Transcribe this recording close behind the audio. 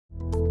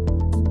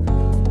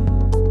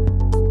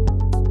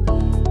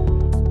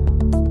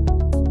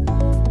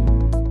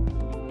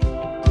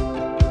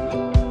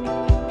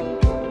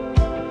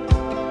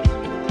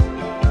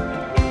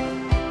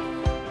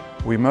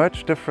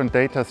merge different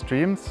data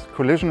streams,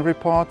 collision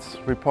reports,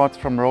 reports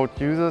from road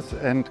users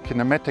and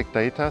kinematic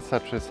data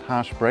such as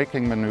harsh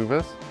braking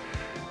maneuvers.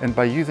 And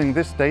by using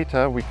this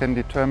data we can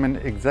determine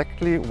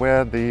exactly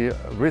where the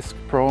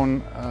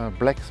risk-prone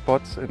black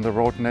spots in the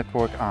road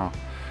network are.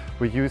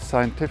 We use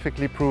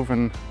scientifically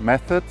proven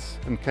methods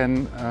and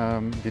can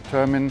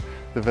determine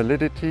the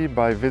validity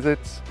by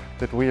visits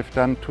that we have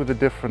done to the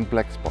different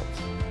black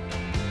spots.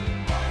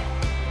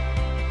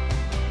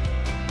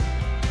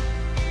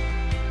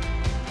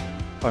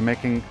 By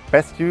making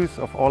best use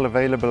of all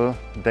available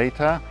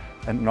data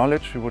and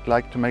knowledge, we would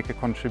like to make a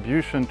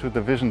contribution to the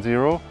Vision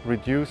Zero,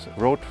 reduce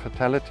road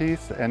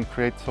fatalities and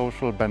create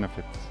social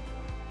benefits.